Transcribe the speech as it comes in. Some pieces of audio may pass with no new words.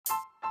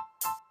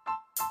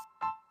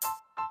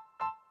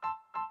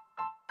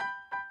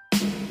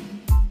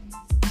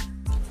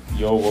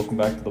Yo, welcome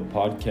back to the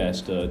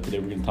podcast. Today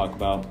we're going to talk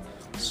about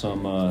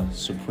some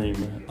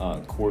Supreme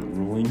Court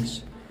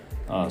rulings,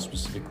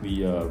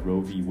 specifically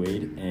Roe v.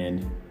 Wade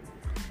and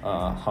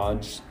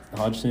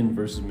Hodgson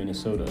versus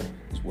Minnesota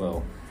as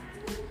well.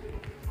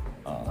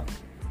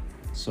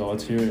 So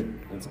let's hear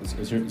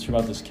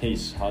about this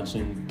case,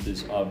 Hodgson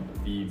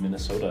v.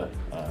 Minnesota,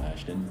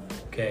 Ashton.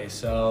 Okay,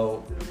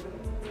 so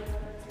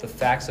the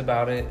facts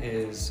about it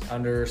is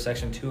under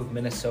Section 2 of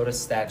Minnesota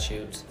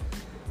statutes,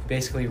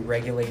 basically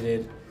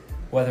regulated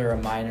whether a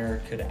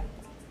minor could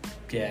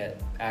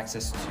get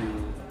access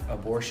to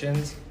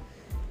abortions.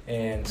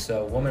 And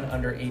so women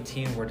under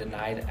 18 were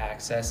denied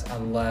access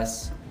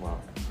unless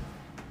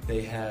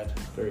they had...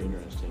 Very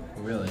interesting.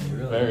 Really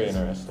Very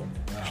interesting.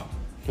 Wow.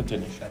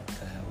 Continue. Shut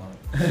the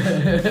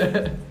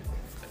hell up.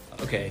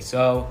 Okay,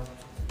 so...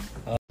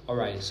 all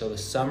right, so the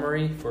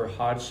summary for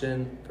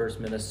Hodgson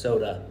versus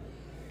Minnesota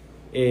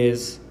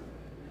is...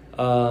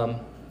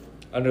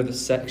 under the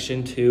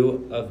Section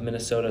 2 of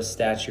Minnesota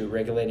statute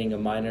regulating a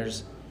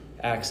minor's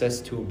access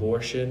to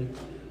abortion,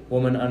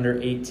 women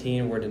under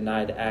 18 were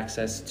denied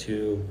access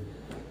to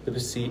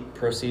the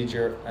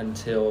procedure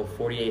until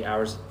 48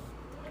 hours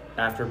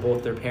after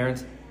both their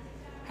parents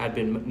had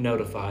been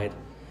notified.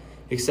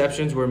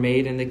 Exceptions were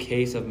made in the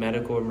case of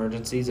medical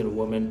emergencies and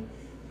women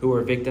who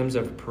were victims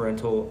of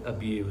parental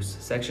abuse.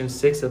 Section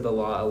 6 of the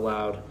law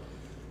allowed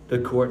the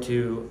court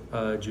to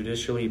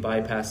judicially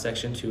bypass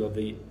Section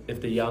 2 if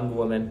the young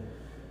woman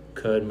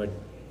could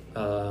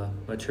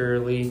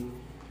materially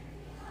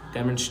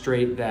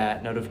demonstrate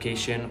that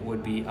notification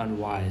would be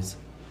unwise.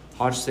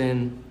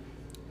 Hodgson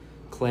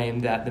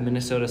claimed that the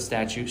Minnesota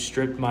statute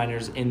stripped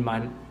minors in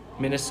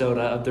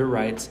Minnesota of their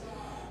rights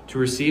to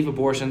receive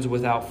abortions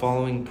without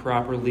following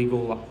proper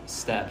legal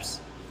steps.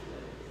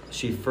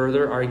 She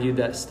further argued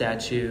that the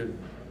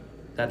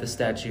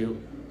statute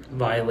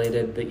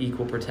violated the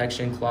Equal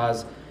Protection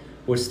Clause,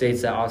 which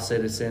states that all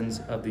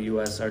citizens of the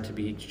U.S. are to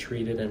be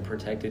treated and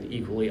protected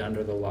equally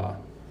under the law.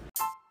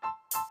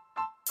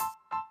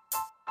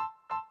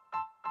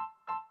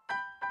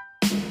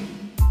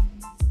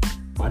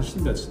 I just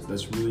think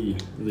that's really,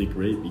 really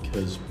great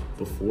because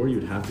before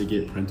you'd have to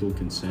get parental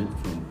consent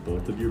from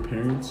both of your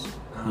parents,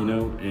 you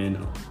know, and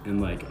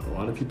like a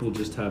lot of people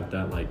just have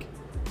that like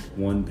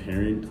one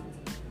parent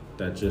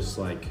that just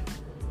like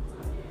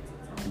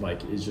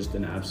is just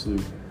an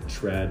absolute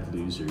trad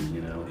loser,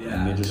 you know,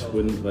 and they just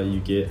wouldn't let you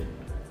get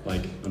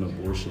like an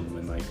abortion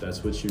when like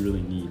that's what you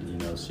really need, you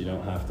know, so you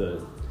don't have to,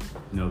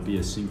 you know, be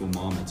a single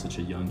mom at such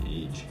a young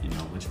age, you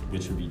know,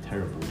 which would be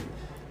terrible.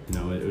 You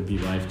know, it would be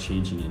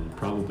life-changing and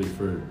probably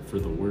for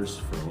the worse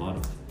for a lot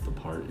of the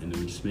part, and it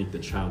would just make the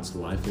child's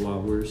life a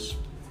lot worse,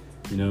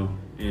 you know.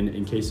 And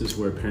in cases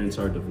where parents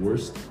are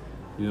divorced,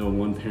 you know,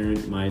 one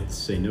parent might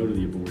say no to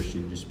the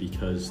abortion just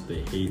because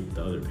they hate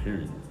the other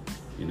parent,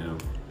 you know.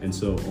 And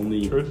so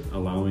only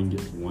allowing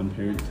one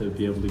parent to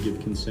be able to give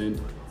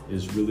consent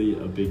is really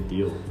a big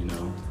deal, you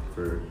know,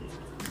 for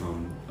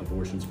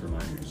abortions for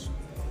minors.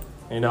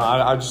 You know,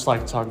 I'd just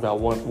like to talk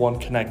about one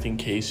connecting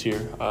case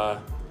here.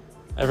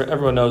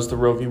 Everyone knows the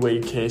Roe v.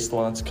 Wade case, the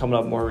one that's coming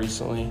up more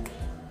recently.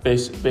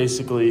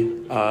 Basically,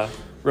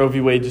 Roe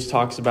v. Wade just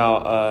talks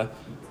about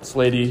this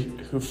lady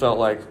who felt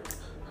like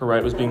her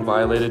right was being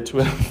violated to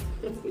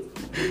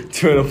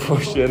an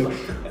abortion.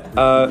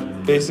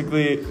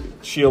 Basically,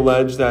 she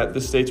alleged that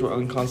the states were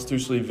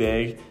unconstitutionally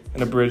vague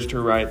and abridged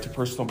her right to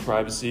personal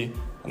privacy,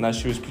 and that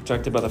she was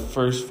protected by the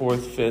 1st,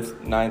 4th, 5th,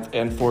 9th,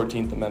 and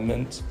 14th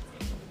Amendments.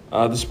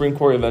 The Supreme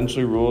Court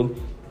eventually ruled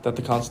that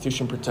the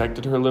Constitution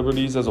protected her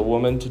liberties as a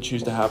woman to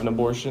choose to have an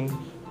abortion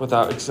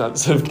without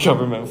excessive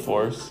government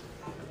force.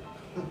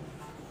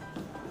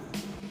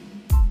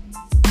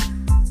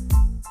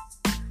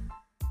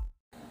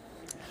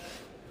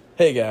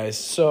 Hey guys,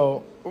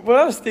 so what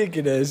I was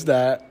thinking is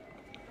that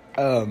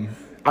I'm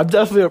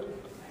definitely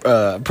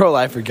a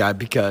pro-lifer guy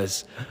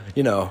because,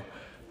 you know,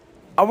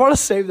 I want to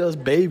save those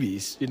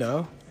babies, you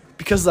know,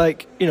 because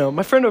like, you know,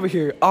 my friend over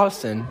here,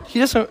 Austin, he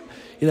doesn't,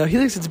 you know, he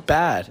thinks it's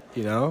bad,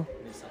 you know,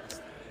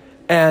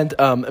 and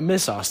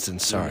Miss Austin,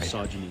 sorry.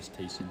 Misogynist,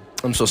 Tayson.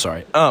 I'm so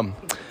sorry.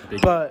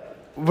 But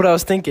what I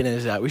was thinking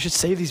is that we should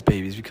save these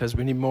babies because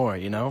we need more,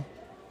 you know,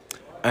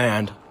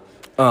 and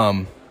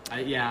we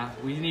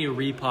need to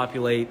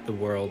repopulate the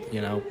world,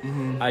 you know.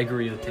 Mm-hmm. I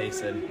agree with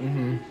Tayson.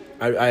 Mm-hmm.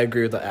 I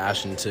agree with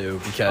Ashton too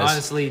because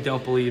honestly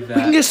don't believe that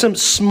we can get some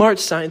smart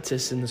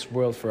scientists in this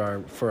world for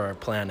our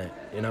planet,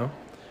 you know.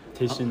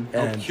 Tayson,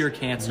 help cure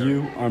cancer.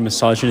 You are a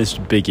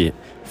misogynist bigot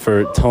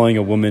for telling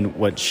a woman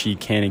what she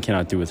can and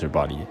cannot do with her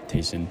body,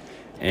 Tayson,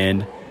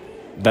 and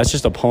that's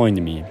just appalling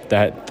to me.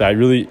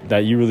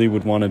 That you really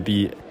would want to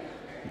be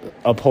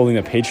upholding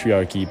the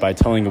patriarchy by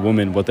telling a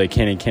woman what they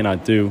can and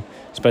cannot do,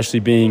 especially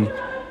being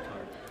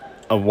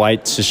a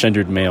white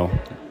cisgendered male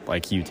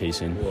like you,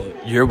 Tayson.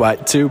 You're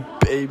white too,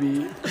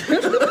 baby.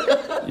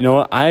 You know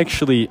what? I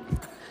actually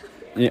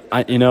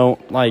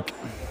identify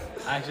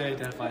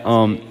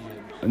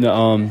as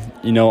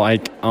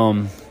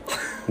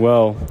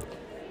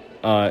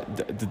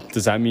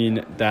does that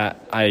mean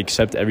that I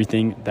accept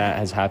everything that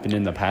has happened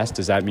in the past?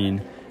 Does that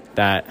mean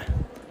that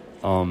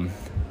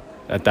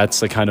that's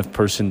the kind of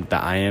person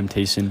that I am,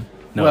 Tayson?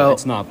 No, Well-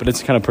 it's not, but it's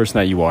the kind of person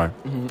that you are.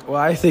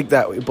 Well, I think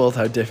that we both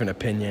have different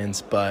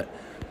opinions, but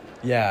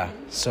yeah.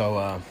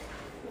 So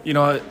You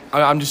know,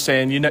 I'm just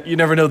saying, you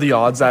never know the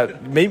odds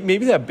that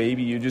maybe that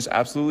baby you just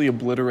absolutely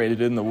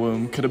obliterated in the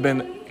womb could have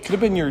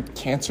been your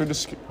cancer.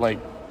 They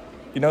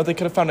could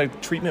have found a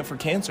treatment for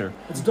cancer.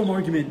 It's a dumb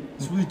argument.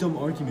 It's a really dumb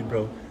argument,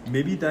 bro.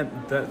 Maybe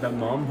that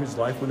mom whose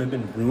life would have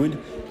been ruined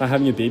by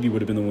having a baby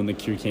would have been the one that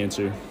cured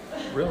cancer.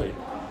 Really?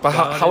 But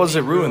how was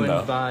it ruined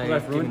though? By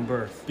Life giving ruined?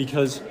 birth.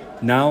 Because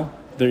now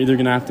they're either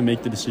gonna have to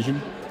make the decision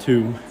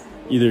to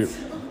either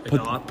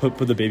put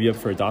the baby up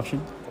for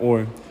adoption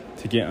or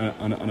to get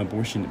an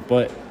abortion.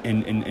 But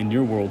in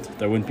your world,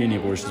 there wouldn't be any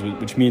abortions,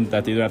 which means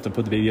that they either have to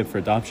put the baby up for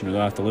adoption or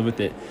they'll have to live with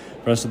it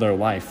the rest of their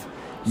life.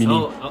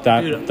 Meaning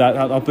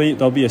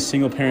they'll be a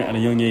single parent at a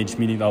young age,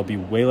 meaning they'll be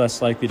way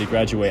less likely to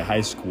graduate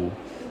high school,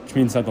 which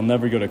means that they'll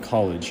never go to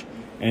college.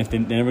 And if they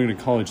never go to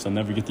college, they'll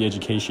never get the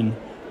education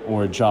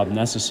or a job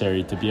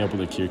necessary to be able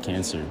to cure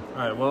cancer. All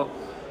right, well,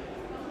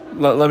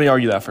 let me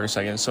argue that for a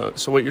second. So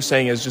what you're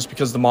saying is just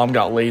because the mom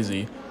got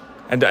lazy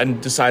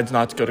and decides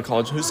not to go to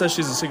college, who says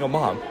she's a single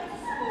mom?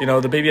 You know,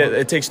 the baby,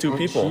 it takes two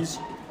people. She's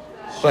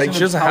Like, an she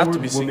doesn't have to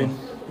empowered be single. woman.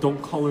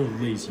 Don't call her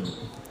lazy.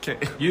 Okay.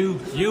 You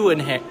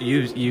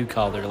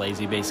called her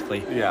lazy,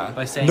 basically. Yeah.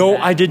 By saying No,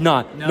 that. I did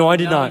not. No, I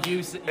did not.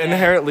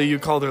 Inherently, you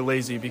called her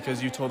lazy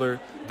because you told her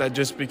that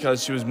just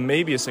because she was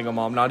maybe a single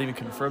mom, not even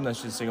confirmed that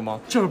she's a single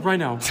mom. Shut up right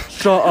now.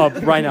 Shut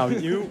up right now.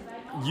 You,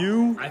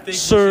 I think we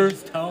sir, should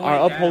just tone are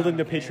it upholding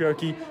down. the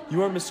patriarchy.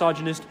 You are a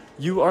misogynist.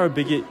 You are a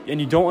bigot, and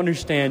you don't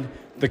understand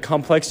the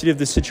complexity of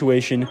the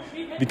situation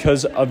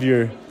because of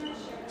your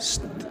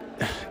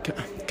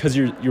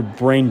you're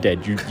brain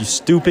dead. You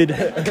stupid,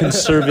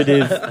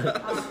 conservative,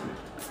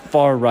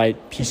 far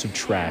right piece of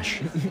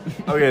trash.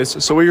 Okay,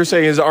 so what you're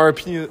saying is our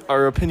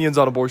opinions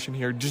on abortion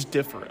here just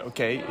differ,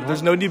 okay?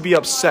 There's no need to be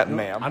upset,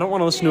 ma'am. I don't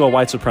want to listen to a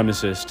white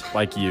supremacist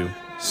like you,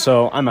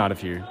 so I'm out of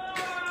here.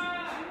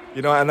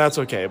 You know, and that's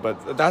okay,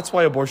 but that's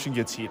why abortion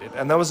gets heated.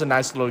 And that was a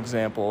nice little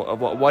example of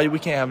why we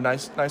can't have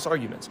nice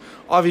arguments.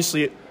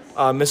 Obviously,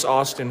 Miss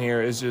Austin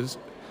here is just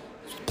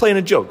playing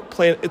a joke.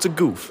 It's a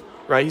goof,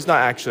 right? He's not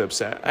actually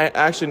upset.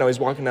 Actually, no,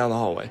 he's walking down the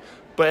hallway.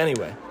 But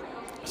anyway,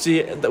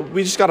 see,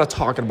 we just got to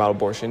talk about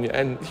abortion.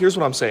 And here's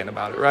what I'm saying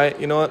about it, right?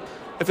 You know what?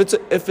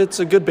 If it's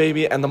a good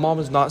baby and the mom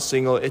is not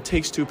single, it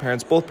takes two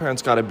parents. Both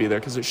parents got to be there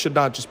because it should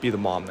not just be the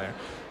mom there.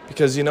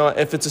 Because, you know,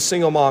 if it's a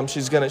single mom,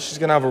 she's gonna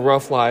have a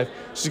rough life.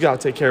 She's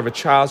got to take care of a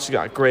child. She's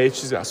got grades.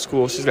 She's got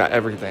school. She's got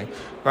everything,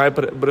 right?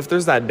 But if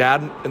there's that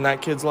dad in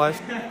that kid's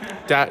life,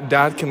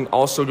 dad can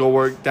also go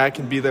work. Dad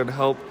can be there to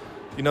help.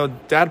 You know,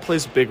 dad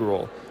plays a big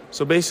role.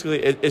 So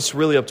basically, it's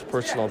really up to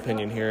personal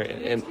opinion here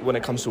when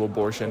it comes to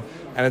abortion,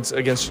 and it's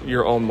against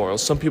your own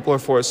morals. Some people are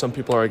for it. Some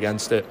people are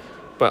against it.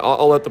 But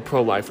I'll let the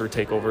pro-lifer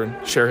take over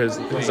and share his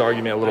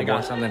argument a little I got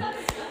more. something.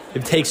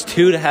 It takes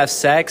two to have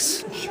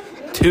sex,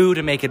 two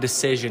to make a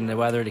decision to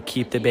whether to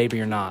keep the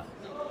baby or not.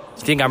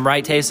 You think I'm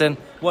right, Tayson?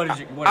 The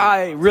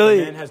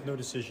man has no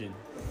decision.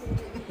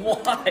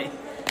 Why?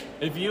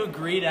 If you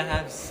agree to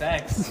have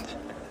sex,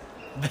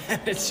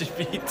 then it should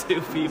be two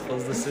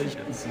people's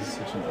decisions. This is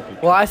such an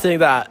epic. well, I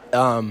think that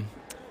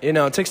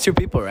it takes two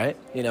people, right?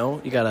 You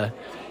know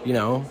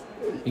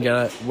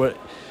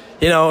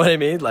what I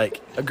mean?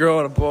 Like a girl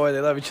and a boy, they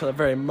love each other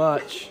very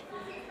much.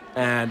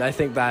 And I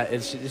think that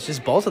it's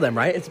just both of them,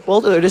 right? It's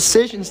both of their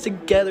decisions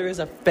together as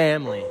a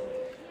family.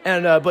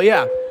 And but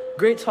yeah,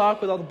 great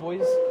talk with all the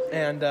boys.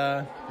 And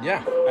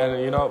yeah.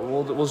 And, you know,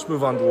 we'll just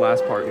move on to the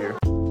last part here.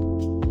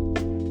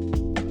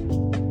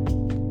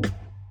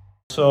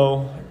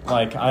 So,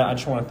 I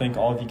just want to thank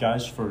all of you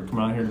guys for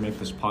coming out here to make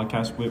this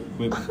podcast with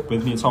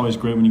me. It's always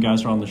great when you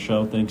guys are on the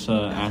show. Thanks,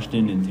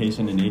 Ashton and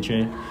Tayson and HA.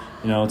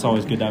 You know, it's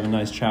always good to have a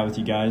nice chat with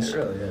you guys. It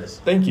really is.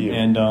 Thank you.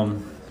 And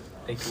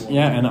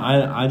yeah, and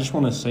I just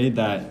want to say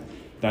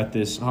that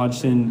this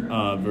Hodgson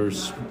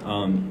versus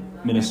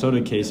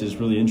Minnesota case is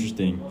really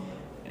interesting,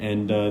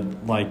 and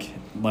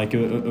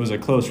it was a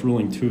close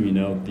ruling too. You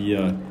know,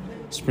 the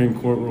Supreme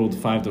Court ruled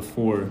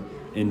 5-4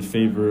 in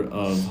favor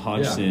of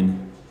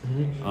Hodgson,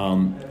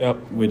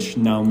 which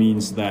now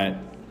means that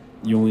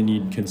you only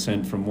need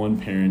consent from one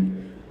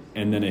parent,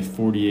 and then a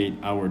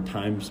 48-hour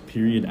time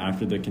period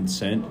after the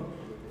consent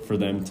for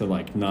them to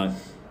not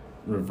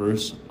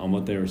reverse on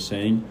what they were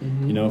saying,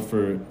 you know,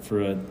 for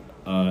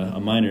a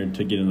minor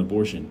to get an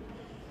abortion,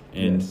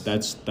 and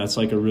that's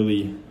like a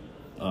really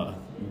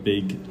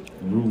big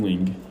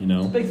ruling, you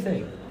know. Big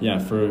thing. Yeah,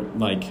 for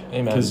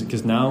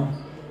because now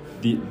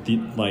the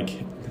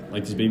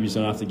these babies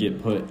don't have to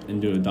get put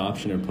into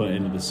adoption or put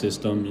into the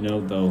system, you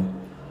know. They'll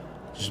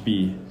just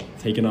be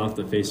taken off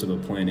the face of the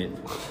planet.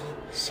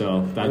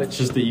 So that's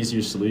just the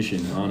easier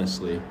solution,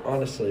 honestly.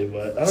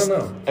 But I don't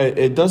know.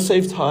 It does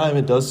save time.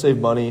 It does save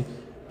money.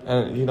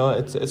 And, you know,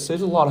 it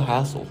saves a lot of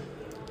hassle.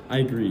 I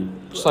agree.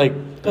 Just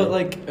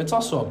But it's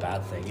also a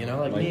bad thing, you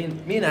know.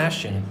 Me and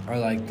Ashton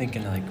are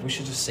thinking we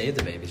should just save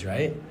the babies,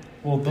 right?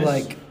 Well, But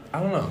I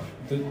don't know.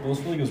 this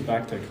really goes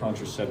back to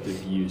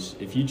contraceptive use.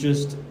 If you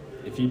just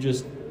if you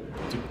just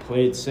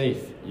play it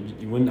safe,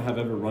 you wouldn't have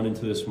ever run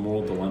into this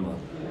moral dilemma.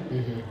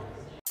 Mm-hmm.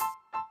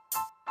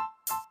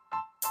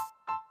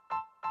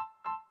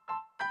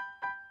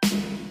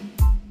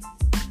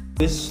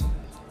 This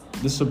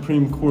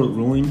Supreme Court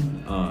ruling,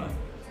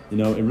 you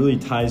know, it really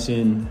ties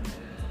in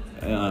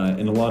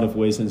a lot of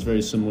ways, and it's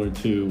very similar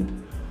to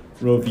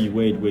Roe v.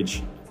 Wade,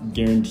 which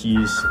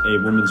guarantees a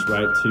woman's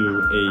right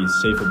to a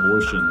safe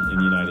abortion in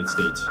the United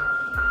States.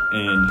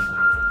 And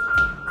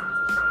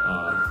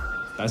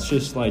that's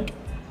just like,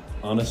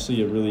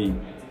 honestly, a really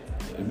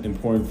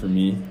important for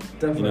me.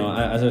 Definitely. You know,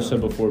 as I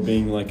said before,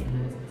 being like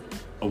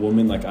a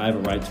woman, like I have a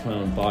right to my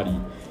own body.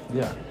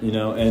 Yeah. You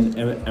know, and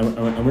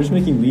we're just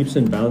making leaps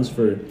and bounds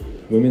for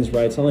women's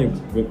rights, not only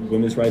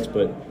women's rights,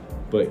 but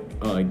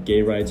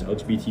gay rights,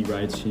 LGBT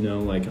rights. You know,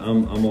 like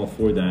I'm all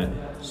for that.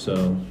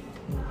 So,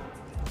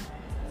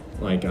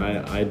 like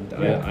I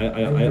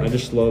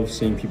just love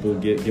seeing people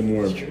get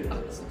more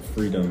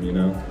freedom. You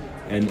know,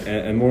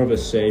 and more of a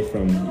say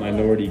from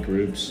minority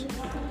groups.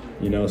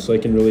 You know, so I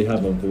can really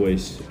have a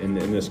voice in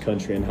this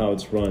country and how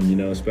it's run. You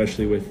know,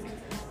 especially with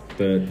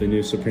the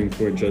new Supreme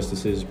Court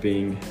justices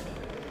being.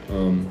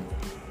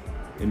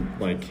 And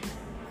like,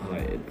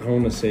 I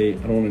don't know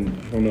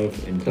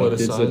if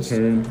inducted is the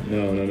term.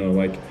 No.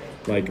 Like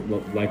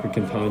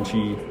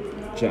Ketanji,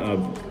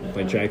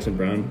 like Jackson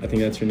Brown. I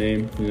think that's her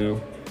name. You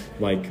know,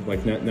 like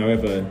now we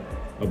have a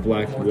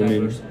black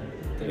woman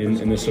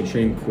in the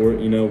Supreme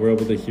Court. You know, we're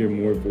able to hear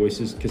more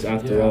voices because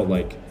after all,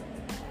 like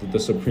the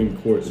Supreme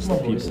Court is the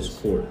people's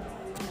court.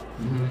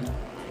 Mm-hmm.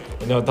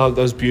 You know, that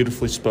was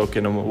beautifully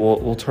spoken, and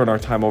we'll turn our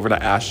time over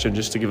to Ashton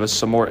just to give us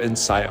some more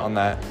insight on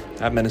that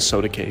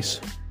Minnesota case.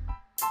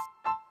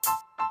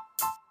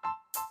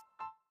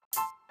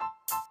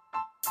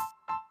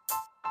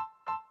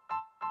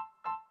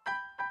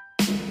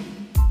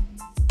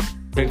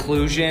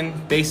 Conclusion,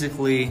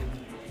 basically,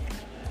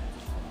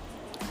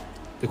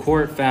 the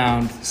court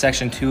found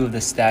Section 2 of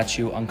the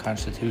statute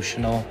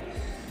unconstitutional,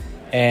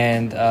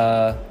 and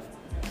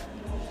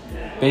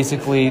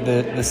basically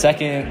the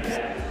second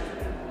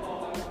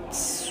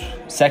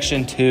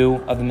Section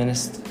 2 of the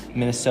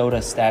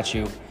Minnesota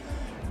statute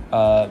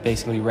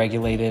basically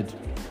regulated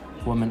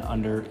women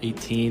under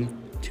 18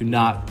 to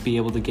not be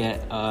able to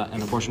get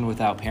an abortion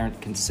without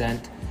parent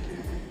consent,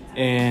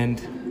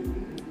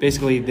 and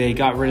basically they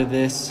got rid of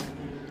this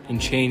and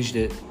changed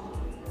it,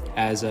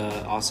 as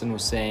Austin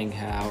was saying,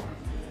 how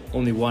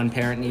only one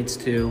parent needs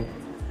to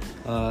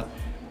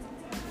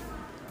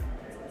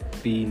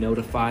be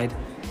notified.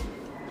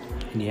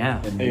 And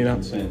yeah. And You know,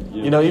 consent.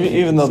 you know,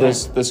 even though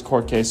this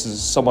court case is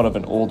somewhat of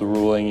an older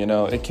ruling, you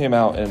know, it came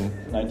out in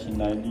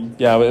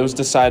 1990. Yeah, it was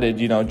decided,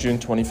 you know, June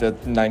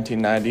 25th,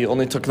 1990. It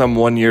only took them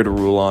 1 year to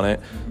rule on it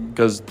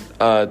because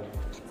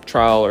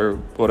trial or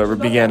whatever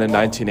began in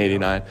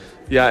 1989.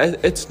 Yeah,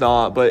 it's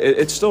not, but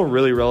it's still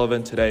really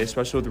relevant today,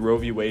 especially with Roe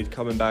v. Wade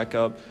coming back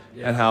up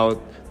and how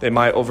they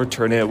might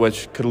overturn it,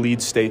 which could lead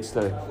states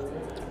to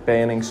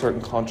banning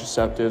certain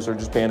contraceptives or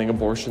just banning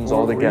abortions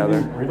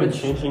altogether. We're even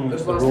changing the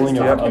ruling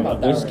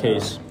of this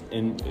case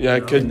in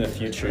the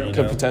future. You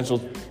know?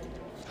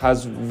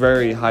 Has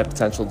very high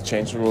potential to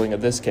change the ruling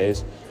of this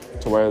case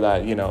to where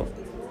that, you know,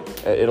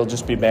 it'll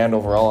just be banned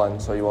overall,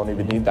 and so you won't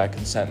even need that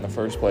consent in the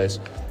first place.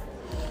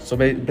 So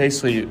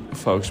basically,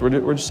 folks,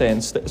 we're just saying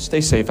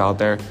stay safe out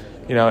there.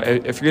 You know,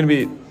 if you're going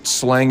to be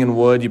slanging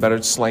wood, you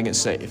better slang it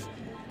safe.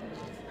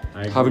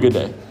 Have a good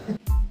day.